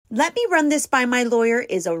Let me run this by my lawyer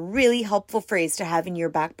is a really helpful phrase to have in your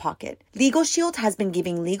back pocket. Legal Shield has been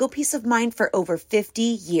giving legal peace of mind for over 50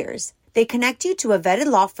 years. They connect you to a vetted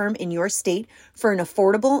law firm in your state for an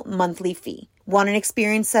affordable monthly fee. Want an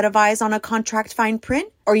experienced set of eyes on a contract fine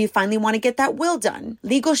print? Or you finally want to get that will done?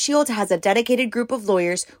 Legal Shield has a dedicated group of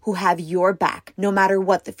lawyers who have your back, no matter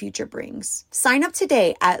what the future brings. Sign up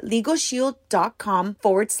today at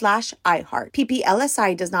LegalShield.com/iHeart.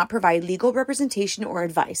 PPLSI does not provide legal representation or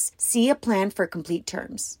advice. See a plan for complete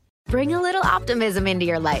terms. Bring a little optimism into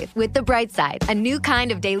your life with The Bright Side, a new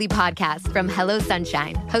kind of daily podcast from Hello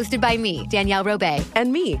Sunshine, hosted by me, Danielle Robay.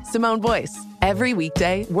 And me, Simone Boyce. Every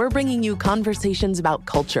weekday, we're bringing you conversations about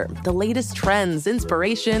culture, the latest trends,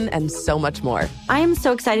 inspiration, and so much more. I am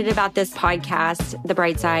so excited about this podcast, The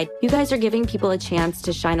Bright Side. You guys are giving people a chance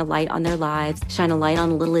to shine a light on their lives, shine a light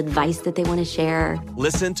on a little advice that they want to share.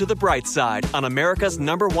 Listen to The Bright Side on America's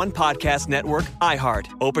 #1 podcast network, iHeart.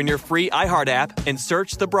 Open your free iHeart app and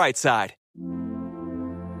search The Bright Side.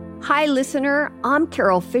 Hi, listener. I'm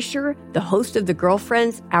Carol Fisher, the host of The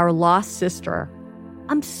Girlfriends, Our Lost Sister.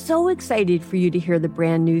 I'm so excited for you to hear the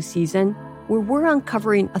brand new season where we're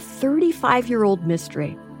uncovering a 35-year-old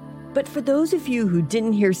mystery. But for those of you who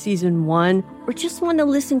didn't hear season 1 or just want to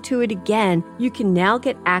listen to it again, you can now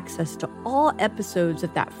get access to all episodes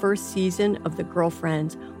of that first season of The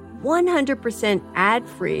Girlfriends 100%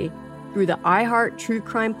 ad-free through the iHeart True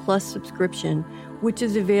Crime Plus subscription, which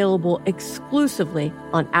is available exclusively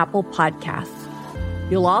on Apple Podcasts.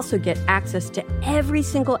 You'll also get access to every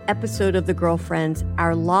single episode of The Girlfriends,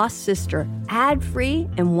 Our Lost Sister, ad-free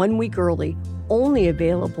and 1 week early, only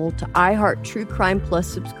available to iHeart True Crime Plus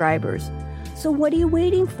subscribers. So what are you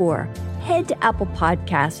waiting for? Head to Apple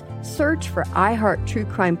Podcasts, search for iHeart True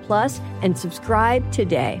Crime Plus, and subscribe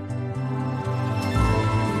today.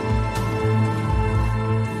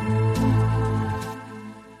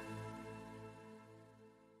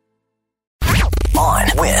 On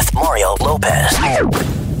with Mario Lopez.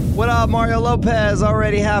 What up, Mario Lopez?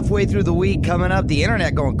 Already halfway through the week coming up. The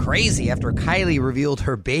internet going crazy after Kylie revealed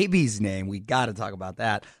her baby's name. We got to talk about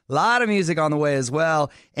that. A lot of music on the way as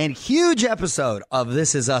well. And huge episode of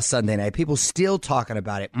This Is Us Sunday night. People still talking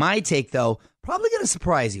about it. My take, though, probably going to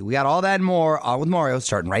surprise you. We got all that and more on with Mario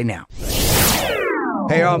starting right now.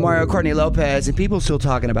 Hey, I'm Mario Courtney Lopez, and people still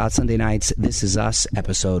talking about Sunday night's This Is Us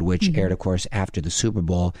episode, which aired, of course, after the Super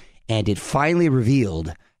Bowl. And it finally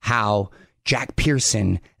revealed how Jack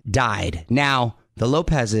Pearson died. Now, the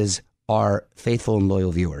Lopezes are faithful and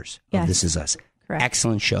loyal viewers of This Is Us. Correct.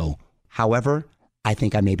 Excellent show. However, I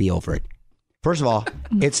think I may be over it. First of all,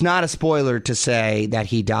 it's not a spoiler to say that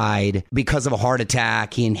he died because of a heart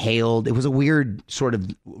attack. He inhaled. It was a weird sort of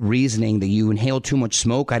reasoning that you inhale too much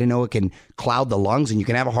smoke. I didn't know it can cloud the lungs and you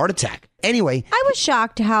can have a heart attack. Anyway. I was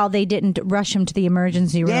shocked how they didn't rush him to the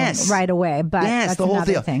emergency room right away. But that's the whole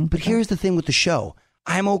another thing. But here's the thing with the show.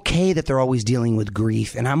 I'm okay that they're always dealing with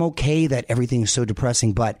grief, and I'm okay that everything is so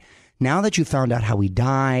depressing. But now that you found out how he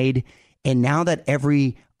died, and now that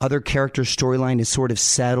every other character's storyline is sort of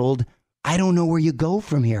settled, I don't know where you go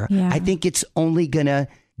from here. Yeah. I think it's only going to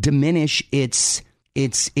diminish its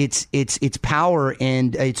power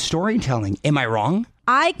and its storytelling. Am I wrong?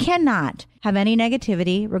 I cannot have any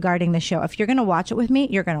negativity regarding the show. If you're going to watch it with me,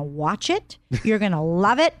 you're going to watch it. You're going to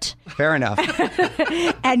love it. Fair enough.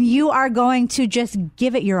 And you are going to just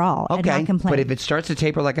give it your all and not complain. But if it starts to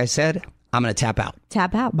taper, like I said, I'm going to tap out.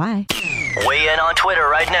 Tap out. Bye. Weigh in on Twitter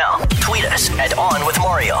right now. Tweet us at On With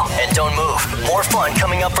Mario. And don't move. More fun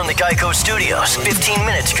coming up from the Geico Studios. 15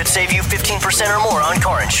 minutes could save you 15% or more on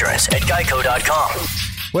car insurance at geico.com.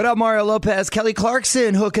 What up, Mario Lopez? Kelly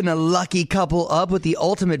Clarkson hooking a lucky couple up with the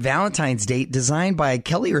ultimate Valentine's date designed by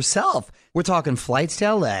Kelly herself. We're talking flights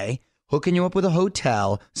to LA, hooking you up with a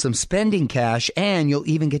hotel, some spending cash, and you'll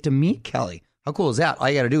even get to meet Kelly. How cool is that? All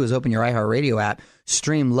you got to do is open your iHeartRadio app,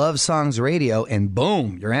 stream Love Songs Radio, and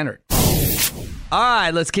boom, you're entered. All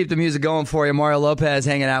right, let's keep the music going for you. Mario Lopez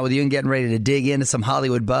hanging out with you and getting ready to dig into some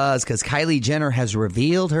Hollywood buzz because Kylie Jenner has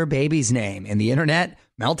revealed her baby's name and the internet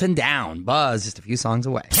melting down. Buzz just a few songs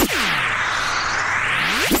away.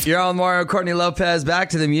 You're on Mario Courtney Lopez. Back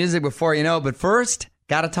to the music before you know. But first,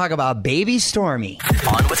 got to talk about Baby Stormy.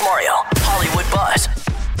 On with Mario, Hollywood Buzz.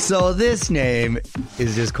 So this name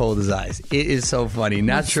is just cold as ice. It is so funny.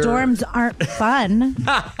 Not sure. Storms aren't fun.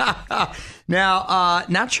 Now,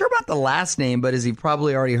 not sure about the last name, but as you've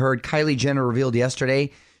probably already heard, Kylie Jenner revealed yesterday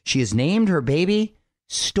she has named her baby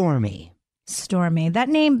Stormy. Stormy. That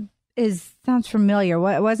name sounds familiar.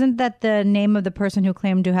 Wasn't that the name of the person who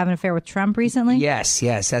claimed to have an affair with Trump recently? Yes,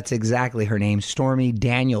 that's exactly her name. Stormy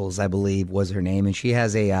Daniels, I believe, was her name, and she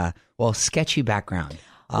has a sketchy background.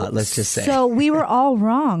 let's just say. So we were all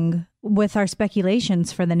wrong with our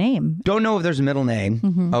speculations for the name. Don't know if there's a middle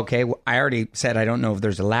name. Okay, well, I already said I don't know if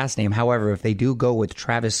there's a last name. However, if they do go with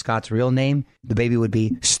Travis Scott's real name, the baby would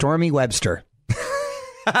be Stormy Webster.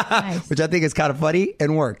 Nice. Which I think is kind of funny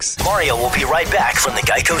and works. Mario will be right back from the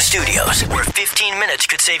Geico Studios, where 15 minutes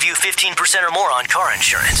could save you 15% or more on car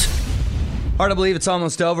insurance. Hard to believe it's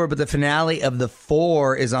almost over, but the finale of The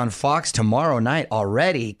 4 is on Fox tomorrow night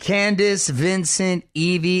already. Candace, Vincent,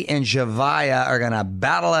 Evie, and Javaya are going to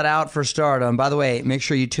battle it out for stardom. By the way, make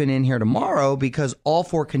sure you tune in here tomorrow because all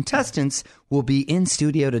 4 contestants will be in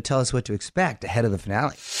studio to tell us what to expect ahead of the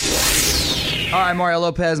finale. All right, Mario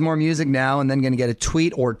Lopez, more music now, and then going to get a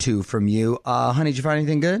tweet or two from you. Honey, did you find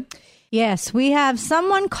anything good? Yes, we have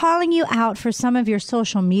someone calling you out for some of your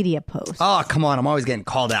social media posts. Oh, come on. I'm always getting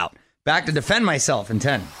called out. Back to defend myself in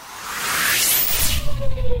 10.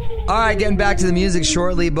 All right, getting back to the music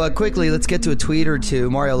shortly, but quickly, let's get to a tweet or two.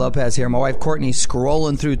 Mario Lopez here. My wife, Courtney,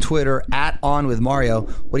 scrolling through Twitter at On With Mario.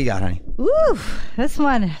 What do you got, honey? Ooh, this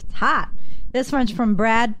one is hot. This one's from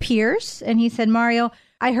Brad Pierce, and he said, Mario,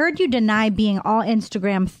 I heard you deny being all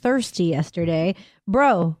Instagram thirsty yesterday.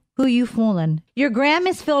 Bro, who you fooling? Your gram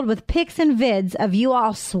is filled with pics and vids of you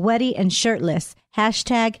all sweaty and shirtless.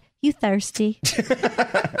 Hashtag you thirsty.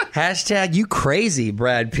 Hashtag you crazy,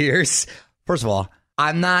 Brad Pierce. First of all,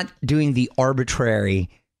 I'm not doing the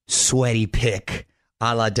arbitrary sweaty pic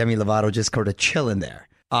a la Demi Lovato just sort of chilling there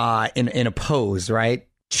in a pose, right?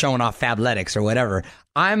 Showing off Fabletics or whatever.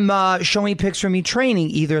 I'm showing pics from me training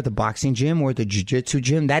either at the boxing gym or the jiu-jitsu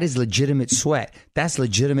gym. That is legitimate sweat. That's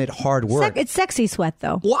legitimate hard work. It's sexy sweat,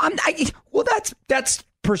 though. Well, that's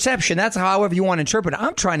perception. That's however you want to interpret it.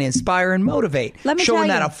 I'm trying to inspire and motivate. Showing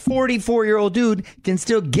that a 44-year-old dude can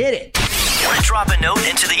still get it. Want to drop a note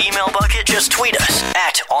into the email bucket? Just tweet us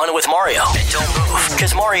at On With Mario. And don't move,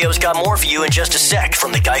 because Mario's got more for you in just a sec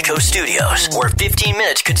from the Geico Studios, where 15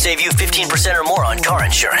 minutes could save you 15% or more on car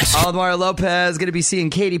insurance. On with Mario Lopez going to be seeing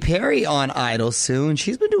Katy Perry on Idol soon.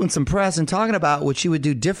 She's been doing some press and talking about what she would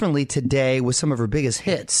do differently today with some of her biggest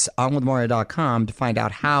hits. OnWithMario.com to find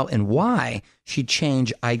out how and why she'd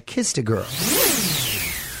change I'd Kissed a Girl.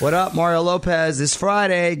 What up, Mario Lopez? This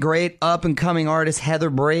Friday, great up-and-coming artist Heather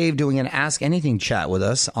Brave doing an Ask Anything chat with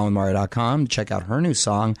us on Mario.com to check out her new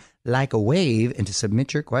song, Like a Wave, and to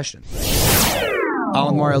submit your questions.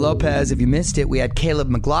 On Mario Lopez, if you missed it, we had Caleb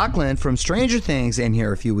McLaughlin from Stranger Things in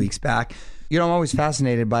here a few weeks back. You know, I'm always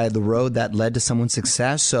fascinated by the road that led to someone's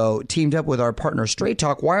success, so teamed up with our partner Straight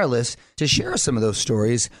Talk Wireless to share some of those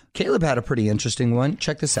stories. Caleb had a pretty interesting one.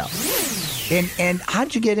 Check this out. And how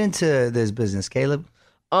did you get into this business, Caleb?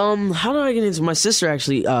 How did I get into it? My sister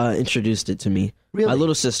actually introduced it to me. Really? My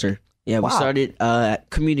little sister. Yeah, Wow. We started at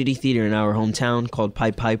community theater in our hometown called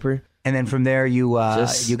Pied Piper. And then from there, you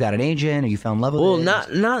got an agent, or you fell in love with it? Well,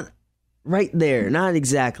 not right there. Not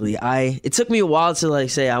exactly. It took me a while to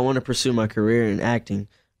say I want to pursue my career in acting.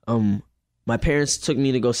 My parents took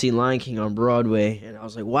me to go see Lion King on Broadway, and I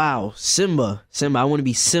was like, wow, Simba, I want to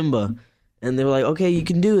be Simba. And they were like, okay, you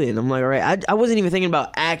can do it. And I'm like, all right. I wasn't even thinking about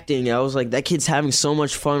acting. I was like, that kid's having so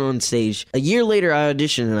much fun on stage. A year later, I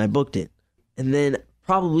auditioned and I booked it. And then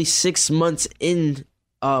probably 6 months in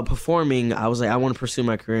performing, I was like, I want to pursue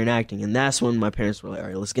my career in acting. And that's when my parents were like, all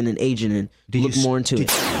right, let's get an agent and look more into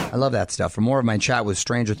it. I love that stuff. For more of my chat with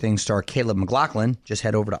Stranger Things star Caleb McLaughlin, just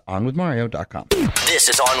head over to OnWithMario.com. This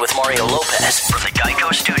is On With Mario Lopez from the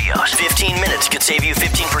Geico Studios. 15 minutes could save you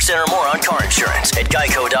 15% or more on car insurance at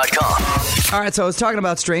Geico.com. All right, so I was talking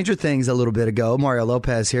about Stranger Things a little bit ago. Mario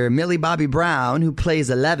Lopez here. Millie Bobby Brown, who plays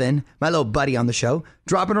 11, my little buddy on the show,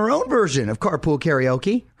 dropping her own version of Carpool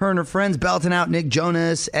Karaoke. Her and her friends belting out Nick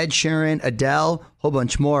Jonas, Ed Sheeran, Adele, whole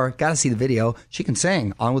bunch more. Got to see the video. She can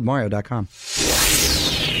sing. OnWithMario.com.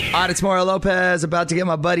 All right, it's Mario Lopez, about to get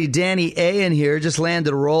my buddy Danny A in here. Just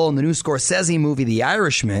landed a role in the new Scorsese movie, The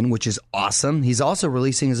Irishman, which is awesome. He's also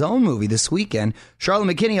releasing his own movie this weekend.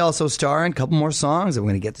 Charlotte McKinney also starring. A couple more songs, and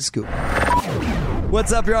we're going to get the scoop.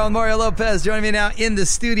 What's up, y'all? Mario Lopez joining me now in the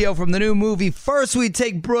studio from the new movie First We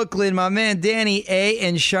Take Brooklyn. My man Danny A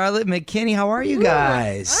and Charlotte McKinney. How are you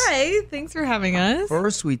guys? Hi, thanks for having us.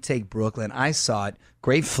 First We Take Brooklyn. I saw it.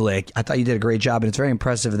 Great flick. I thought you did a great job, and it's very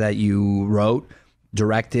impressive that you wrote,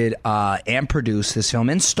 directed, and produced this film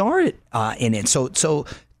and starred in it. So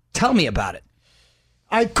tell me about it.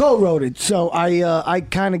 I co-wrote it, so I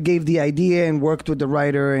kind of gave the idea and worked with the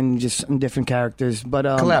writer and just some different characters. But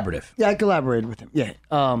collaborative. Yeah, I collaborated with him. Yeah,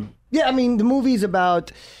 I mean, the movie's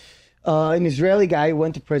about an Israeli guy who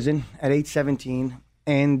went to prison at age 17,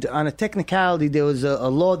 and on a technicality, there was a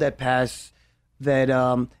law that passed that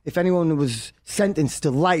if anyone was sentenced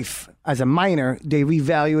to life as a minor, they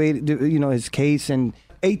reevaluated, his case, and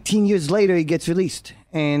 18 years later, he gets released.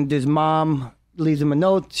 And his mom leaves him a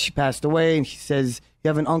note. She passed away, and she says, you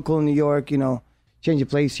have an uncle in New York, change your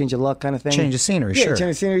place, change your luck kind of thing. Change of scenery, yeah, sure.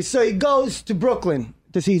 Change of scenery. So he goes to Brooklyn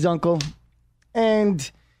to see his uncle. And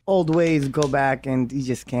old ways go back, and he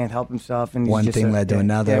just can't help himself. And One thing led to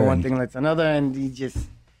another. Yeah, one thing led to another, and he just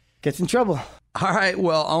gets in trouble. All right,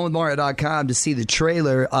 well, onwithmario.com to see the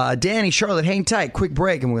trailer. Danny, Charlotte, hang tight. Quick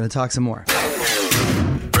break, and we're going to talk some more.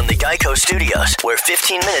 From the Geico Studios, where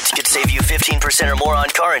 15 minutes could save you 15% or more on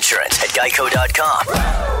car insurance at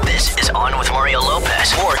geico.com. This is On with Mario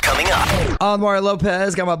Lopez. More coming up. On Mario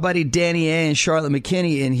Lopez, got my buddy Danny A. and Charlotte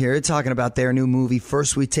McKinney in here talking about their new movie,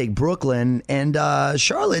 First We Take Brooklyn. And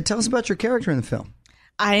Charlotte, tell us about your character in the film.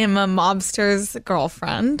 I am a mobster's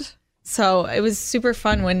girlfriend. So it was super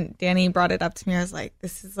fun when Danny brought it up to me. I was like,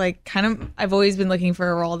 this is like kind of, I've always been looking for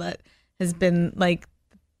a role that has been like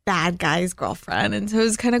bad guy's girlfriend. And so it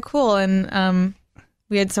was kind of cool. And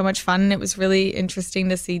we had so much fun. And it was really interesting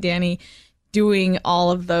to see Danny doing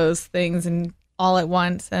all of those things and all at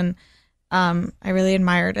once. And I really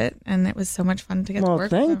admired it. And it was so much fun to get to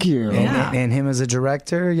work with him. Thank you. Yeah. And him as a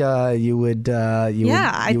director, you would I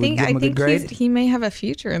think think he may have a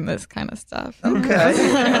future in this kind of stuff.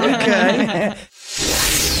 Okay.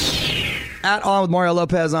 At On with Mario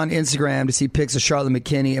Lopez on Instagram to see pics of Charlotte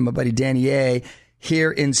McKinney and my buddy Danny A.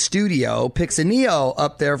 here in studio. Pics of Neo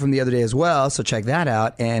up there from the other day as well, so check that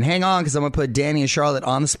out. And hang on, because I'm going to put Danny and Charlotte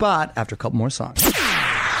on the spot after a couple more songs.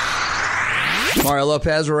 Mario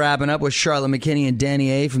Lopez, we're wrapping up with Charlotte McKinney and Danny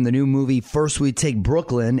A. from the new movie First We Take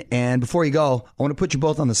Brooklyn. And before you go, I want to put you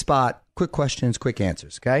both on the spot. Quick questions, quick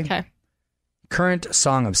answers, okay? Okay. Current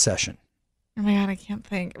song obsession. Oh my God, I can't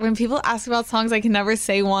think. When people ask about songs, I can never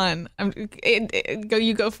say one.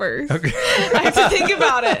 You go first. Okay. I have to think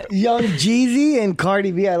about it. Young Jeezy and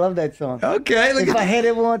Cardi B. I love that song. Okay. If I hit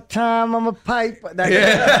it one time, I'm a pipe.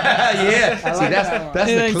 Yeah. See,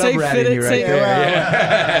 that's the club rat in you right there.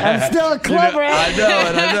 Yeah. I'm still a club rat.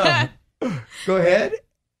 I know. Go ahead.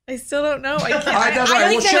 I still don't know. I can't. All right, that's right.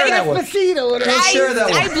 We'll share that one. We'll share that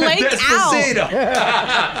one. I blanked out.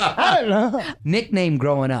 I don't know. Nickname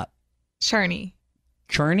growing up. Sharni.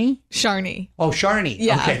 Sharni? Oh, Sharni.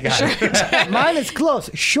 Yeah. Okay, got it. Mine is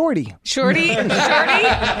close. Shorty. Shorty and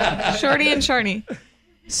Sharni.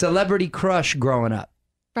 Celebrity crush growing up.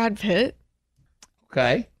 Brad Pitt.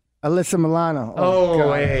 Okay. Alyssa Milano.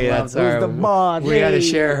 Oh, hey, that's Who's the boss? We got to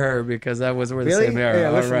share her because that was we're the same era. Yeah,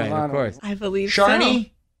 all right, Milano. of course. I believe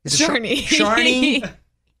Sharni? so. Sharni?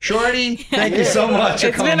 Shorty, thank you so much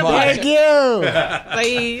for coming by. Thank you.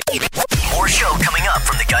 Bye. More show coming up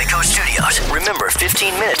from the Geico Studios. Remember,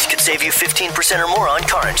 15 minutes could save you 15% or more on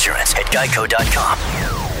car insurance at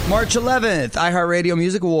geico.com. March 11th, iHeartRadio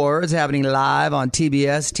Music Awards happening live on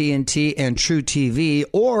TBS, TNT, and True TV.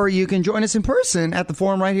 Or you can join us in person at the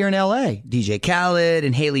Forum right here in LA. DJ Khaled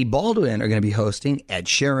and Haley Baldwin are going to be hosting. Ed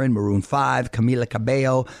Sheeran, Maroon 5, Camila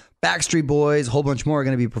Cabello, Backstreet Boys, a whole bunch more are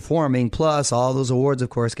going to be performing. Plus, all those awards, of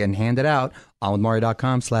course, getting handed out.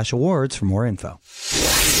 OnWithMario.com/awards for more info.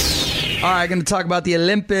 All right, going to talk about the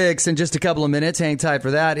Olympics in just a couple of minutes. Hang tight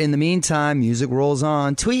for that. In the meantime, music rolls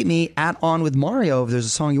on. Tweet me at OnWithMario if there's a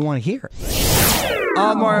song you want to hear.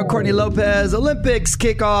 On Mario, Courtney Lopez. Olympics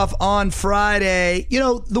kick off on Friday. You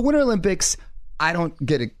know, the Winter Olympics, I don't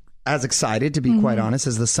get as excited, to be quite honest,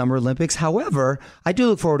 as the Summer Olympics. However, I do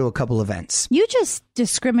look forward to a couple events. You just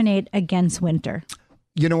discriminate against winter.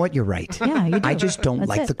 You know what? You're right. Yeah, you do. I just don't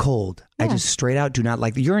like the cold. Yeah. I just straight out do not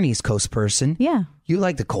like you're an East Coast person. Yeah. You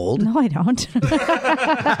like the cold. No, I don't.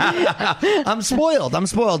 I'm spoiled.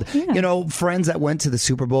 Yeah. You know, friends that went to the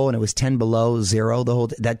Super Bowl and it was 10 below zero the whole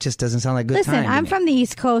that just doesn't sound like a good time. Listen, I'm to me. from the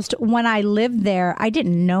East Coast. When I lived there, I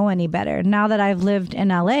didn't know any better. Now that I've lived in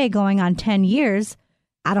LA going on 10 years,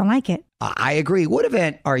 I don't like it. I agree. What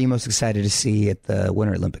event are you most excited to see at the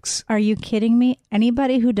Winter Olympics? Are you kidding me?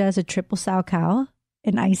 Anybody who does a triple sow cow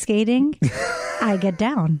in ice skating, I get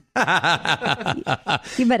down.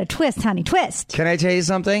 You better twist, honey, twist. Can I tell you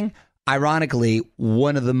something? Ironically,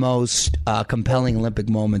 one of the most compelling Olympic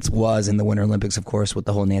moments was in the Winter Olympics, of course, with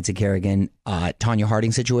the whole Nancy Kerrigan, Tonya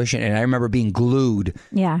Harding situation. And I remember being glued,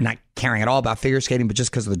 not caring at all about figure skating, but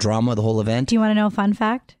just because of the drama of the whole event. Do you want to know a fun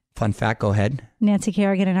fact? Fun fact, go ahead. Nancy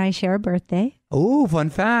Kerrigan and I share a birthday. Oh, fun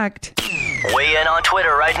fact. Weigh in on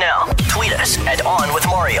Twitter right now. Tweet us at On With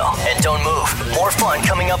Mario. And don't move. More fun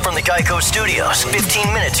coming up from the Geico Studios.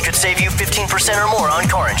 15 minutes could save you 15% or more on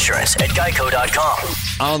car insurance at geico.com.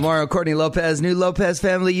 On with Mario, Courtney Lopez. New Lopez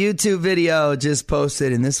family YouTube video just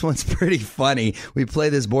posted, and this one's pretty funny. We play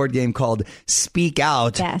this board game called Speak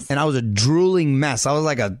Out, and I was a drooling mess. I was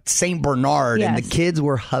like a St. Bernard, and the kids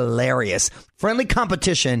were hilarious. Friendly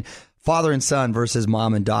competition. father and son versus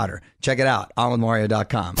mom and daughter. Check it out,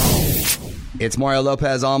 onwithmario.com. It's Mario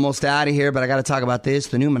Lopez, almost out of here, but I got to talk about this,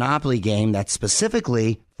 the new Monopoly game that's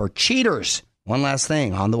specifically for cheaters. One last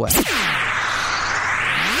thing on the way.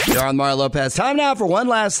 You're on Mario Lopez. Time now for one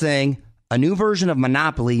last thing, a new version of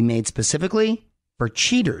Monopoly made specifically for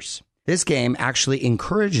cheaters. This game actually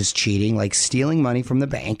encourages cheating, like stealing money from the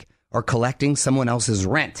bank or collecting someone else's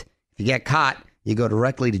rent. If you get caught, you go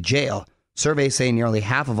directly to jail. Surveys say nearly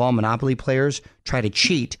half of all Monopoly players try to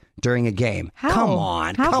cheat during a game. How? Come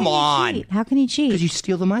on. How come can on. You cheat? How can you cheat? Because you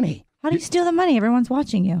steal the money. How do you steal the money? Everyone's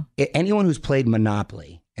watching you. Anyone who's played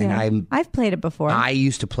Monopoly, and I've played it before. I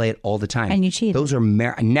used to play it all the time. And you cheated. Those are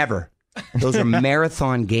never. Those are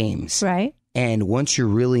marathon games. Right. And once you're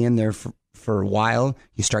really in there for a while,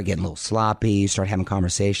 you start getting a little sloppy. You start having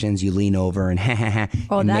conversations. You lean over and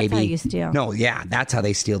Oh, and that's maybe, how you steal. No, yeah, that's how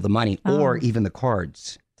they steal the money or even the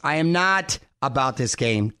cards. I am not about this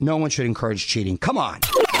game. No one should encourage cheating. Come on.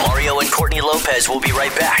 Mario and Courtney Lopez will be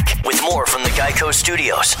right back with more from the Geico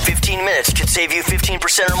Studios. 15 minutes could save you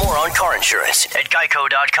 15% or more on car insurance at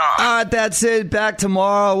geico.com. That's it. Back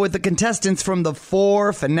tomorrow with the contestants from the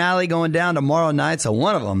 4 finale going down tomorrow night. So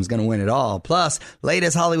one of them is going to win it all. Plus,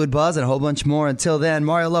 latest Hollywood buzz and a whole bunch more. Until then,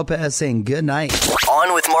 Mario Lopez saying good night.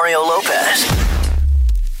 On with Mario Lopez.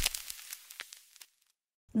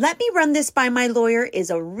 Let me run this by my lawyer is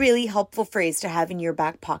a really helpful phrase to have in your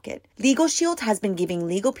back pocket. Legal Shield has been giving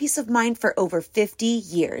legal peace of mind for over 50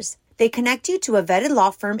 years. They connect you to a vetted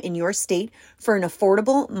law firm in your state for an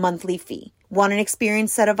affordable monthly fee. Want an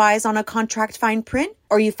experienced set of eyes on a contract fine print?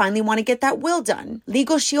 Or you finally want to get that will done?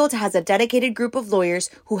 Legal Shield has a dedicated group of lawyers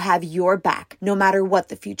who have your back, no matter what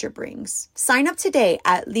the future brings. Sign up today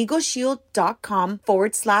at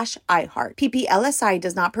LegalShield.com/iHeart. PPLSI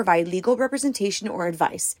does not provide legal representation or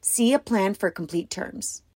advice. See a plan for complete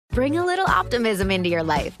terms. Bring a little optimism into your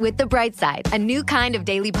life with The Bright Side, a new kind of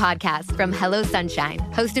daily podcast from Hello Sunshine,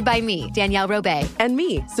 hosted by me, Danielle Robay. And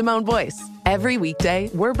me, Simone Boyce. Every weekday,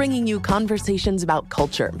 we're bringing you conversations about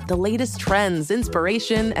culture, the latest trends,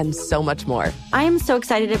 inspiration, and so much more. I am so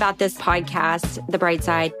excited about this podcast, The Bright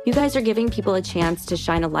Side. You guys are giving people a chance to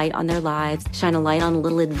shine a light on their lives, shine a light on a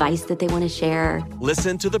little advice that they want to share.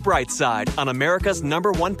 Listen to The Bright Side on America's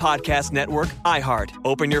 #1 podcast network, iHeart.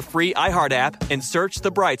 Open your free iHeart app and search The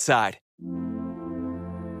Bright Side.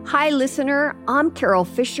 Hi, listener. I'm Carol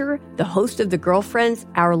Fisher, the host of The Girlfriends,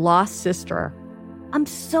 Our Lost Sister. I'm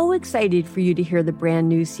so excited for you to hear the brand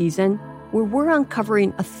new season where we're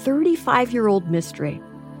uncovering a 35-year-old mystery.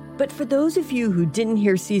 But for those of you who didn't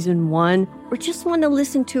hear season 1 or just want to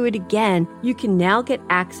listen to it again, you can now get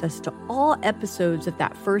access to all episodes of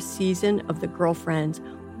that first season of The Girlfriends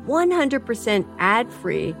 100%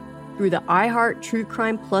 ad-free through the iHeart True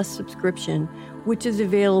Crime Plus subscription, which is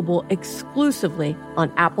available exclusively on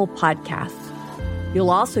Apple Podcasts. You'll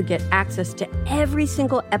also get access to every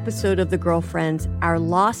single episode of The Girlfriends, Our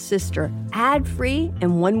Lost Sister, ad-free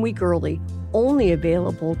and 1 week early, only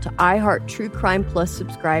available to iHeart True Crime Plus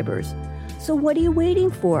subscribers. So what are you waiting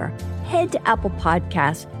for? Head to Apple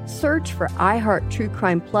Podcasts, search for iHeart True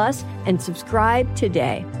Crime Plus, and subscribe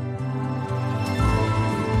today.